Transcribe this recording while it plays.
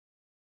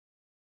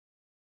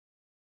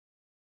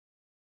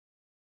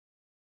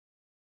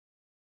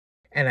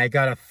and I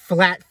got a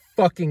flat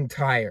fucking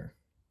tire.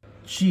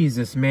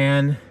 Jesus,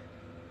 man.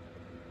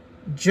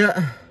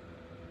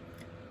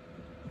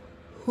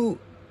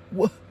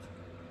 What?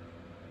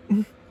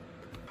 And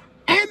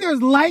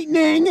there's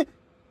lightning!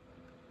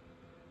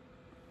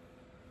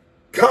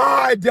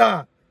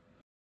 God!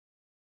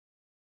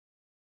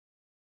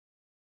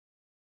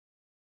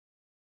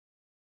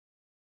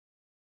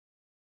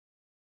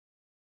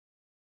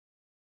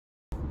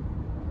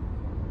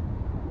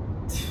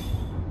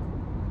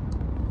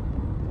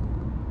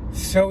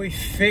 So we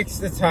fixed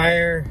the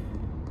tire,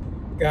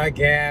 got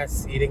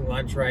gas, eating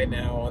lunch right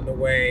now on the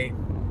way.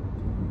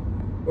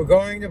 We're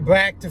going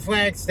back to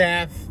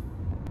Flagstaff.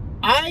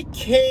 I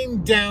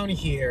came down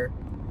here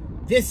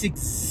this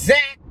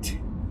exact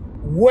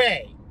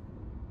way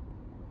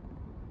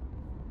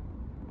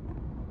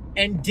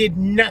and did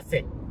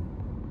nothing.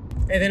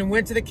 And then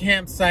went to the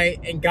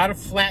campsite and got a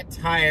flat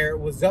tire.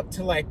 Was up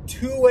to like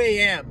 2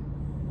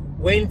 a.m.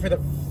 waiting for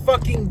the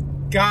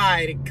fucking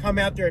guy to come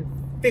out there and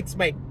fix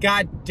my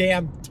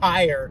goddamn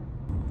tire.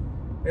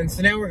 And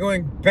so now we're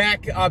going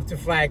back up to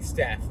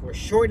Flagstaff. We're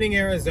shortening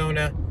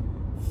Arizona.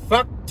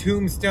 Fuck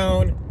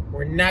Tombstone.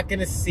 We're not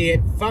gonna see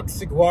it. Fuck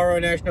Saguaro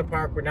National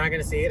Park. We're not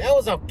gonna see it. That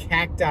was all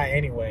cacti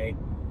anyway.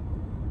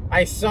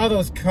 I saw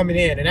those coming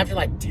in, and after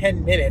like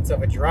 10 minutes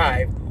of a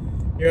drive,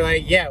 you're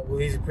like, yeah, well,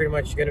 these are pretty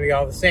much gonna be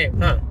all the same,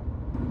 huh?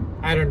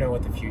 I don't know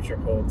what the future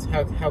holds.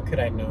 How could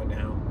I know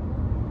now?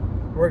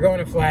 We're going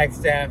to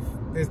Flagstaff.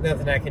 There's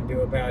nothing I can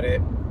do about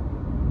it.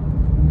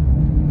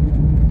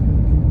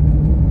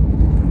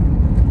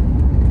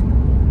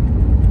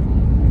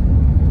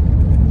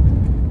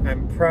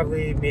 I'm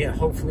probably,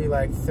 hopefully,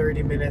 like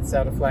 30 minutes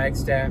out of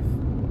Flagstaff.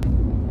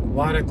 A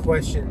lot of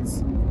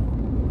questions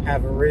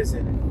have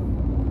arisen.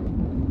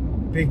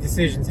 Big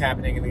decisions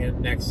happening in the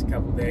next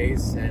couple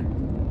days, and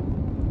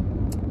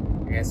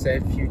like I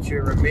said,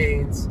 future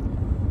remains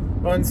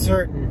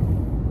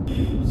uncertain.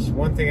 Just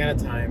one thing at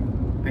a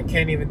time. I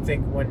can't even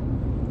think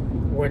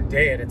one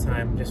day at a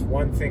time, just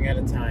one thing at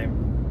a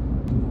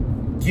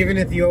time. Giving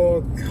it the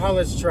old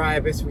college try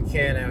best we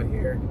can out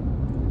here.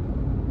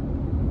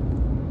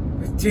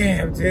 But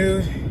damn,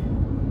 dude.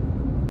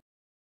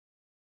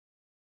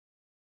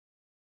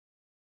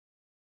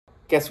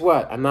 Guess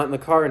what? I'm not in the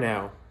car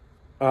now.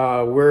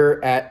 We're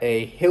at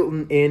a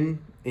Hilton Inn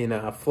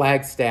in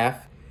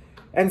Flagstaff.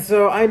 And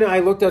so I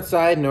looked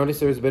outside and noticed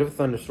there was a bit of a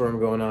thunderstorm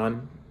going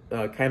on.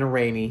 Kind of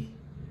rainy.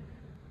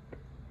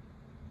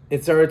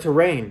 It started to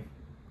rain.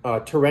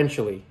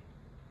 Torrentially.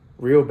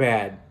 Real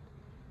bad.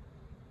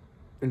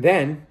 And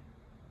then,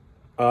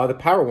 the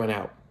power went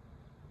out.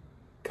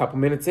 Couple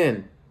minutes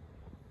in.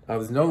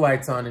 There's no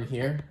lights on in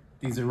here.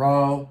 These are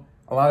a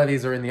lot of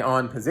these are in the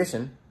on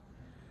position.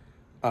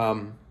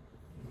 But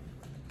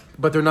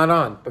they're not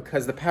on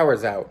because the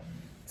power's out.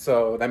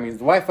 So that means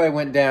the Wi-Fi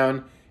went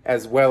down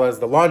as well as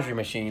the laundry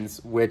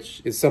machines,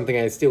 which is something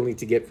I still need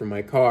to get for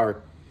my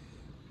car.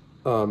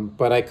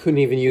 But I couldn't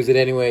even use it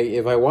anyway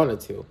if I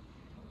wanted to.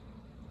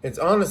 It's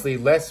honestly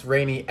less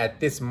rainy at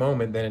this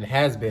moment than it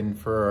has been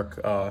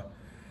for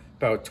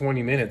about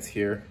 20 minutes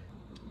here.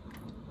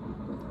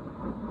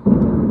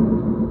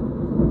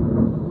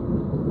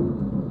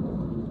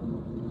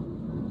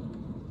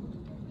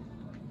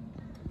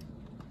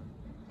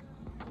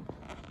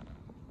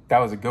 That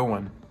was a good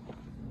one.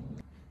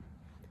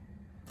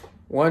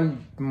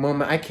 One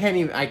moment, I can't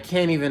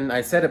even,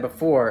 I said it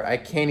before, I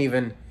can't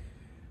even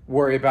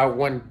worry about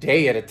one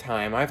day at a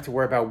time. I have to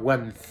worry about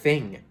one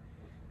thing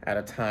at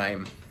a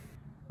time.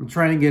 I'm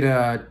trying to get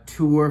a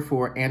tour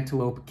for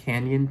Antelope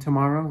Canyon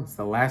tomorrow. It's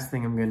the last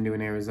thing I'm gonna do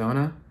in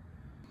Arizona.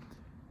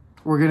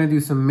 We're gonna do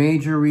some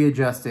major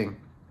readjusting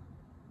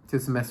to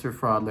semester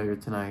fraud later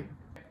tonight.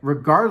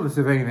 Regardless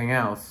of anything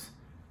else,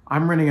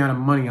 I'm running out of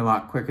money a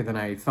lot quicker than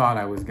I thought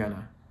I was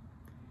gonna.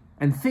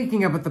 And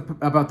thinking about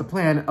the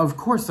plan, of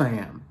course I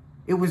am.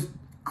 It was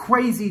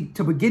crazy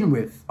to begin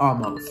with,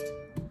 almost.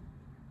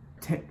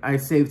 I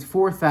saved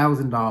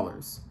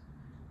 $4,000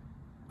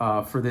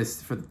 for the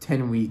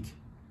 10-week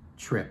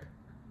trip.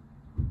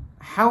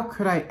 How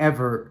could I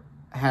ever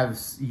have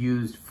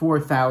used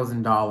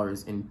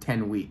 $4,000 in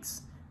 10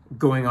 weeks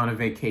going on a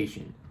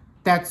vacation?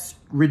 That's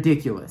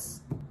ridiculous.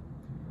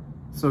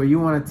 So you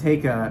want to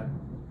take I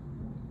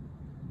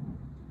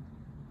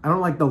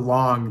don't like the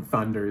long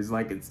thunders,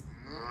 like it's...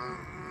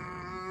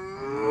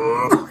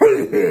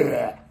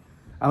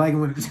 I like it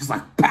when it's just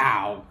like,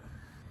 pow.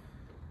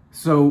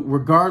 So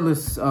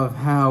regardless of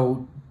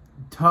how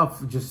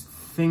tough just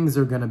things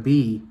are gonna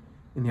be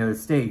in the other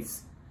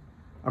states,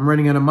 I'm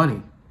running out of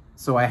money.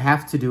 So I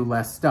have to do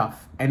less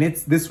stuff. And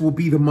this will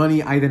be the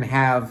money I then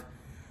have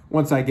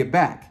once I get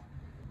back.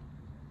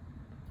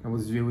 It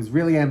was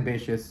really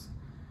ambitious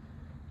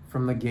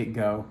from the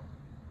get-go.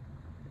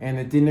 And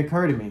it didn't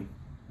occur to me.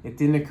 It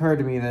didn't occur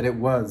to me that it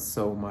was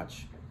so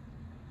much.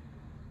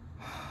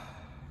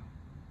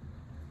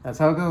 That's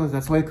how it goes.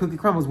 That's the way the cookie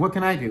crumbles. What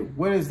can I do?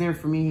 What is there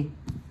for me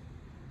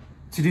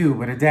to do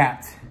but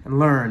adapt and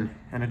learn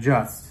and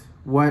adjust?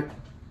 What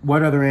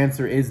other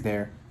answer is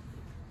there?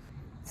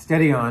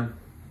 Steady on.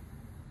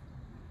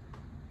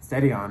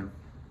 Steady on.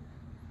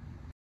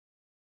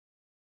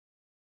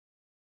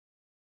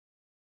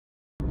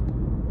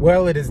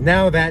 Well, it is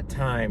now that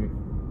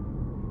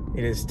time.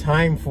 It is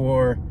time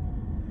for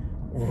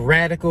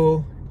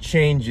radical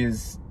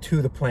changes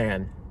to the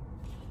plan.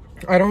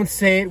 I don't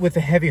say it with a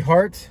heavy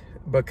heart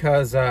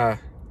because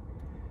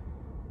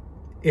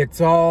it's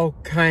all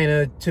kind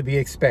of to be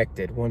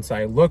expected. Once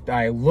I looked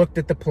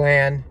at the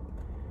plan,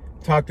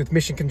 talked with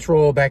Mission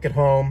Control back at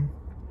home.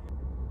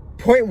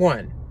 Point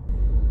one,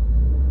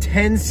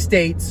 10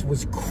 states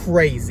was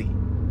crazy.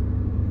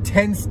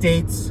 10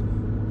 states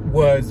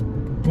was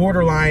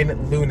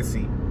borderline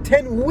lunacy.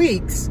 10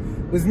 weeks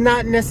was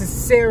not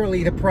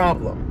necessarily the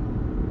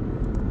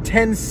problem.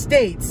 10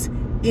 states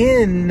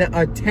in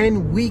a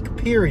 10-week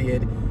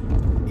period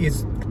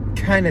is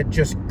kind of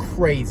just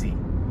crazy.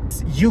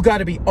 You got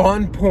to be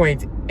on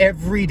point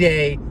every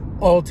day,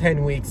 all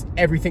 10 weeks.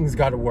 Everything's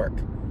got to work.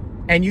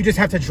 And you just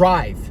have to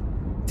drive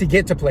to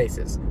get to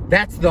places.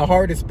 That's the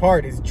hardest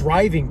part, is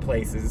driving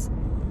places,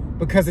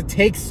 because it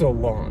takes so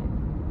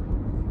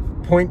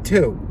long. Point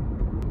two,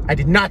 I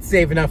did not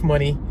save enough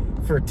money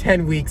for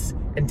 10 weeks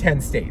and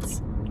 10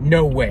 states.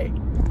 No way.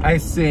 I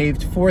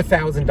saved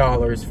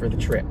 $4,000 for the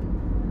trip.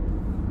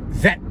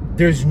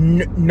 There's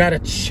not a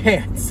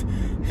chance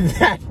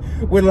that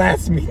would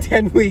last me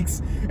 10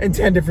 weeks and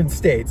 10 different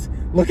states.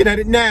 Looking at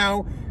it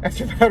now,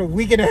 after about a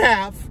week and a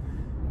half,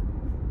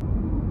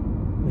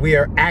 we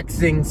are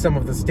axing some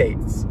of the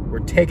states. We're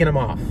taking them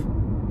off.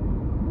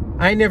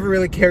 I never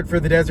really cared for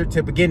the desert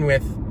to begin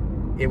with.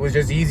 It was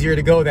just easier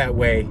to go that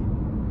way.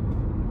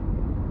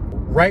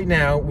 Right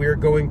now, we're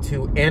going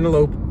to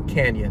Antelope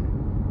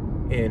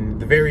Canyon in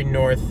the very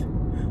north.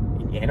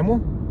 An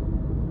animal?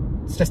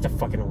 It's just a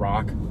fucking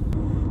rock.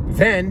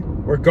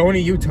 Then, we're going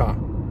to Utah.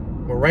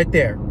 We're right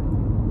there.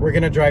 We're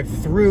gonna drive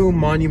through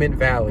Monument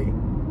Valley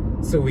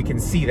so we can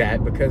see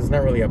that, because it's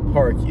not really a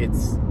park.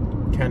 It's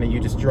kind of, you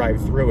just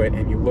drive through it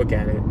and you look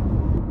at it.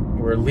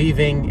 We're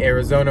leaving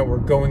Arizona. We're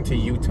going to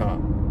Utah,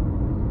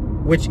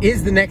 which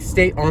is the next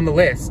state on the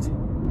list.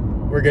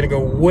 We're gonna go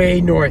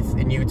way north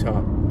in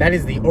Utah. That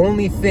is the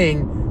only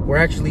thing we're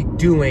actually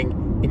doing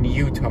in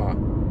Utah,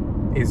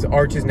 is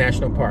Arches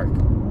National Park.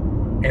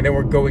 And then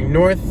we're going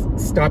north,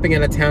 stopping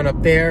at a town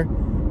up there,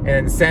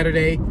 and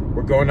Saturday,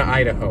 we're going to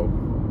Idaho.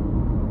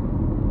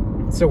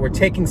 So we're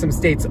taking some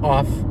states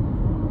off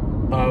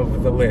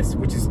of the list,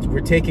 we're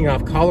taking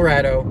off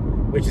Colorado,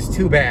 which is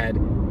too bad,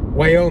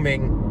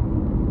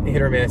 Wyoming,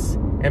 hit or miss,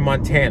 and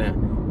Montana,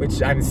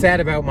 which I'm sad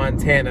about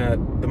Montana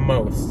the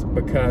most,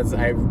 because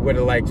I would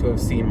have liked to have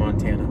seen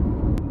Montana.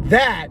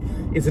 That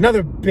is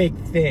another big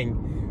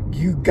thing.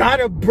 You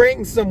gotta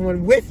bring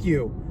someone with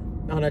you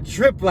on a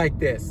trip like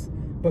this,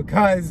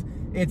 because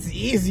it's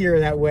easier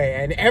that way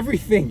and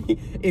everything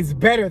is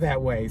better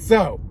that way.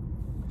 So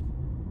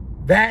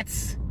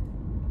that's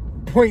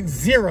point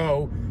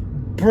zero.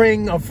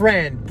 Bring a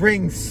friend,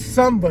 bring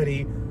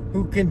somebody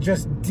who can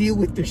just deal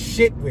with the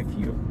shit with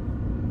you.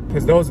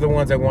 Because those are the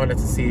ones I wanted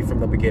to see from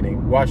the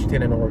beginning.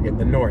 Washington and Oregon,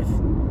 the North.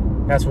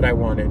 That's what I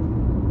wanted.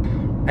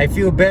 I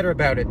feel better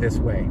about it this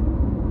way.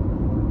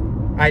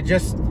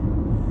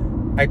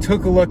 I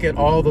took a look at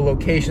all the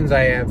locations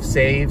I have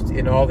saved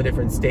in all the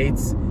different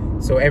states.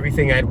 So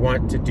everything I'd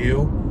want to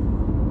do.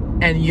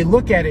 And you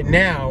look at it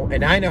now,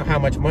 and I know how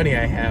much money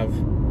I have.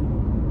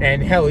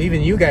 And hell,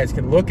 even you guys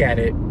can look at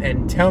it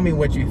and tell me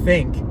what you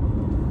think.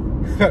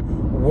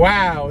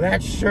 Wow,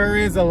 that sure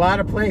is a lot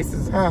of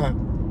places, huh?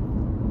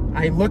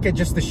 I look at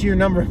just the sheer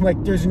number, I'm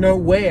like, there's no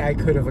way I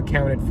could have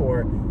accounted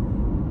for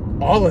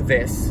all of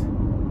this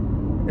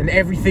and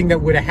everything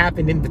that would have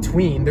happened in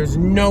between. There's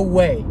no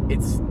way.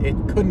 It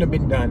couldn't have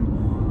been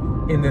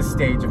done in this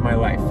stage of my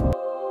life.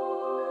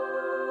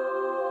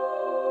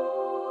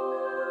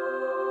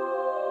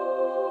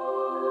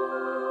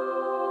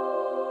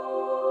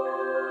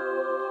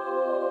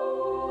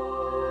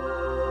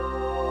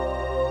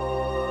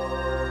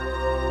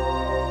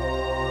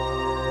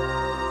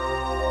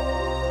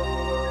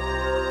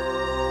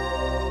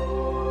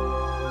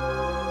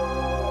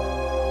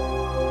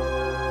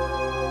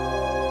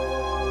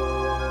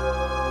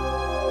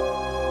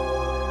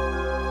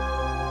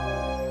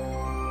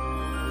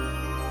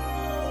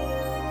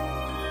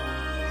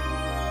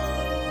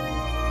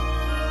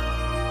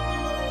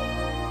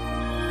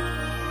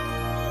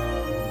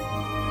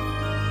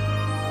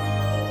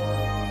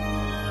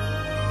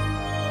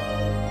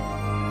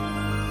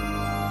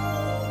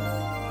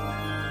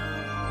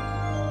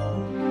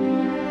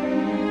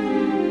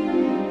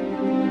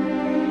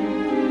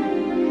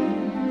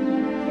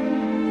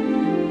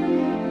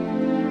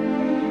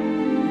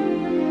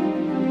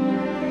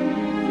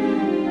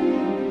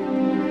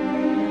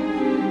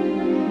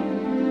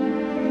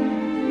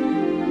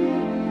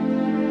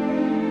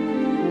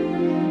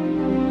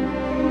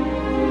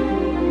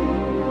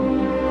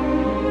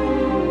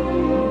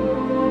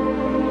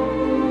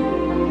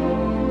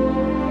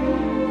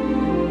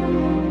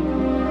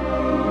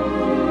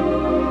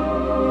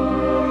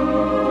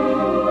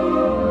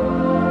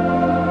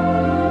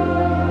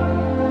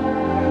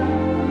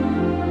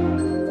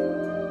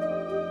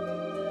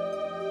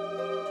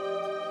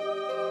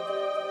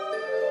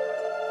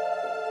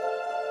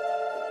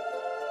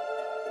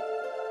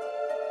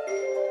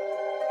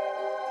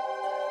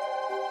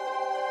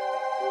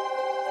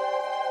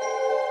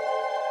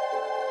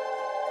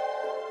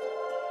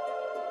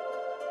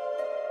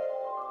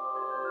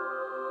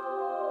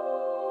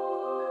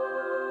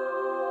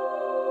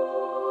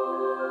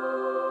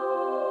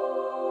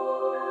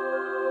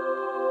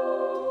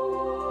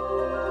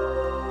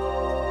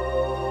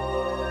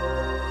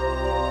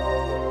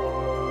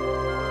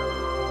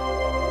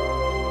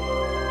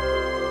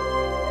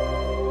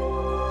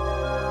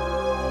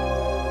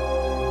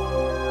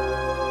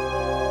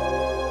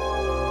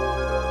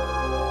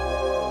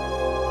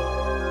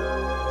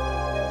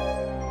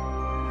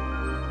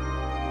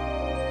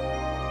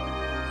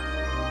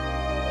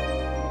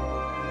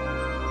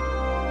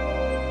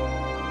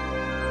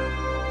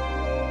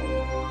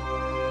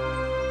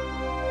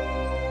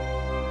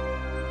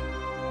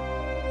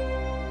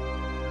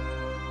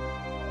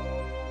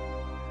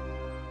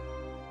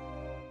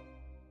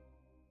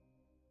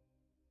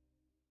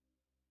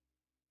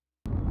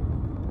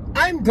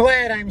 I'm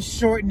glad I'm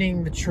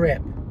shortening the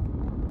trip.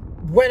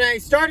 When I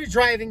started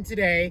driving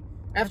today,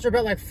 after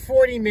about like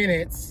 40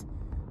 minutes,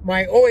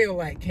 my oil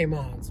light came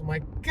on. So I'm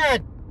like,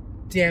 God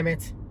damn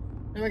it.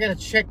 Now I gotta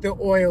check the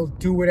oil,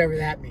 do whatever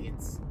that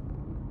means.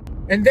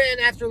 And then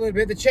after a little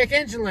bit, the check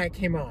engine light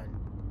came on.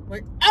 I'm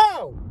like,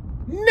 oh,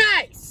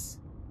 nice.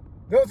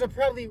 Those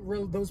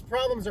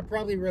problems are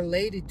probably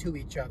related to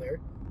each other.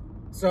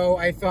 So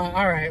I thought,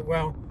 all right,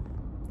 well,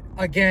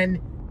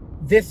 again,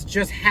 this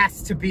just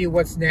has to be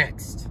what's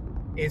next,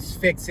 is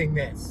fixing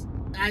this.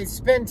 I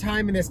spent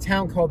time in this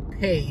town called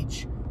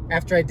Page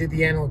after I did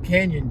the Antelope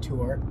Canyon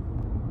tour.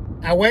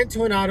 I went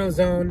to an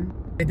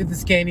AutoZone. They did the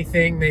scanny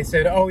thing. They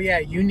said, oh yeah,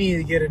 you need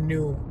to get a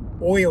new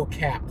oil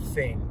cap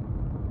thing.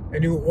 A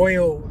new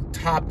oil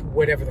top,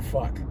 whatever the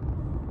fuck.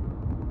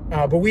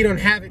 But we don't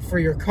have it for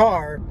your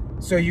car,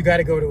 so you got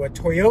to go to a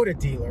Toyota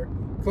dealer.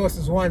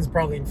 Closest one's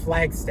probably in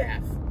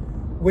Flagstaff,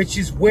 which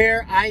is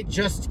where I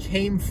just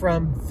came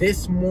from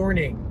this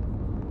morning.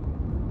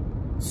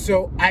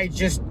 So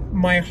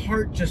my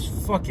heart just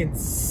fucking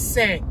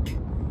sank.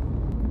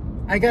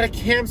 I got a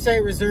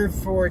campsite reserved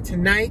for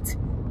tonight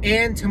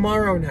and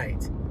tomorrow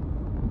night.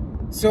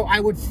 So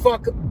I would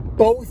fuck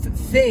both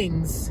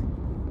things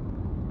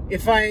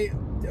if I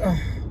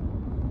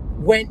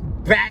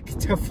went back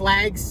to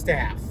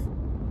Flagstaff.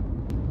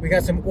 We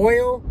got some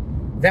oil.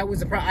 That was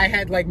the problem. I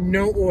had like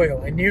no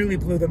oil. I nearly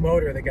blew the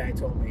motor, the guy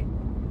told me.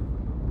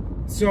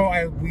 So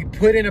we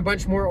put in a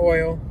bunch more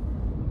oil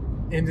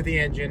into the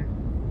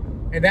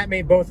engine, and that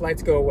made both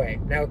lights go away.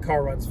 Now the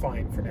car runs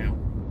fine for now.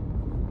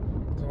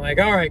 So I'm like,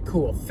 all right,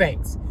 cool,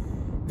 thanks.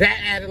 That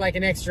added like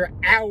an extra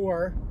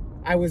hour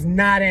I was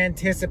not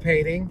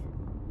anticipating.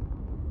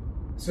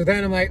 So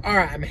then I'm like, all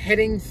right, I'm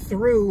heading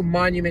through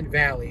Monument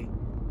Valley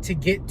to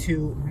get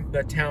to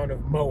the town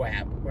of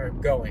Moab, where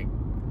I'm going.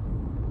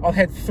 I'll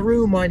head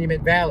through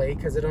Monument Valley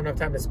because I don't have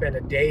time to spend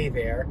a day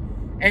there.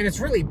 And it's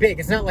really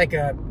big. It's not like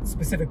a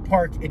specific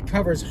park. It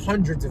covers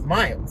hundreds of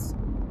miles.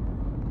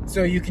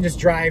 So you can just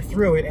drive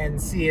through it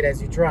and see it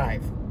as you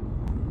drive.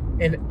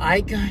 And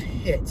I got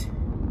hit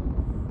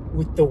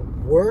with the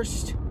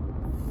worst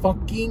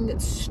fucking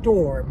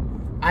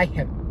storm I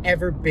have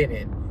ever been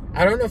in.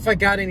 I don't know if I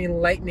got any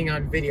lightning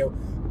on video,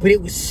 but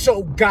it was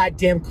so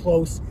goddamn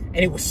close and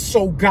it was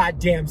so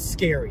goddamn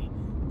scary.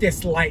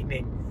 This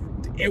lightning.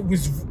 It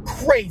was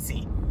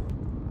crazy.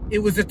 It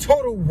was a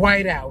total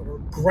whiteout or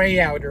gray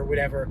out or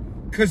whatever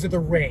because of the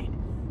rain.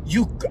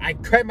 I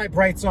had my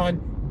brights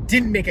on,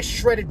 didn't make a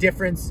shred of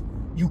difference.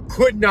 You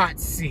could not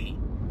see.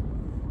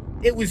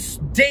 It was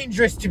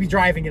dangerous to be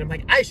driving and I'm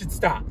like, I should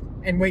stop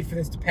and wait for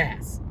this to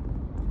pass.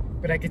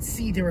 But I could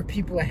see there were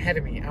people ahead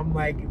of me. I'm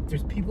like, if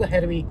there's people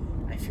ahead of me,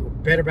 I feel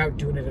better about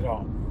doing it at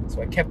all.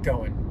 So I kept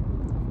going.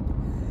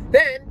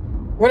 Then,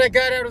 when I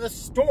got out of the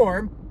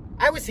storm,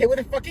 I was hit with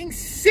a fucking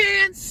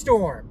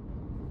sandstorm.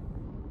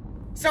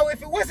 So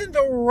if it wasn't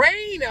the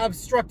rain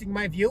obstructing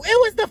my view,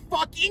 it was the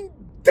fucking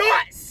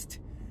dust.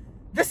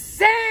 The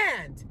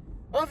sand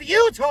of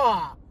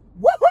Utah.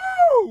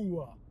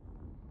 Woohoo!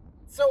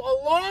 So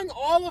along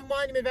all of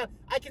Monument Valley,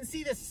 I can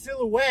see the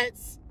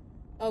silhouettes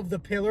of the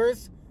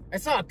pillars. I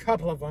saw a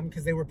couple of them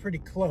because they were pretty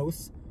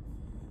close.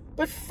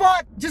 But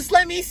fuck, just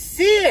let me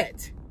see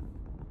it.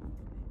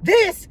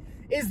 This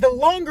is the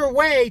longer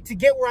way to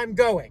get where I'm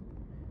going.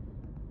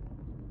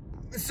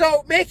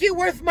 So make it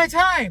worth my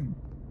time.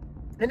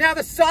 And now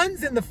the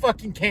sun's in the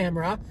fucking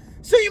camera,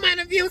 so you might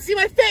not be able to see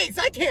my face.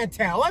 I can't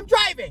tell. I'm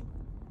driving.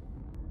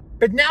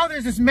 But now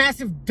there's this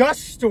massive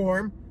dust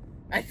storm.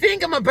 I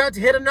think I'm about to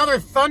hit another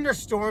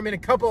thunderstorm in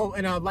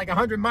like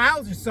 100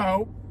 miles or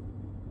so.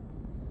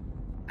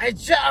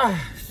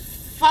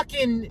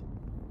 Fucking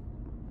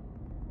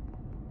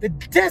the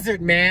desert,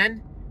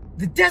 man.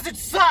 The desert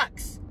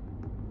sucks.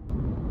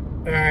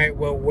 All right,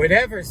 well,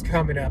 whatever's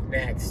coming up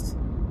next,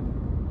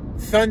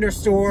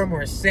 thunderstorm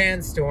or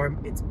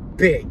sandstorm, it's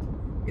big.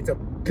 It's a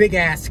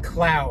big-ass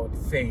cloud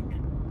thing.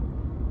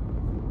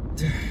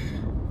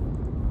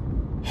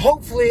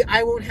 Hopefully,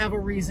 I won't have a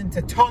reason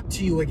to talk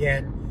to you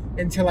again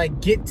until I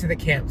get to the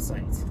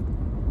campsite.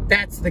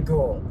 That's the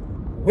goal.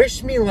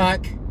 Wish me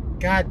luck.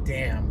 God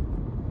damn.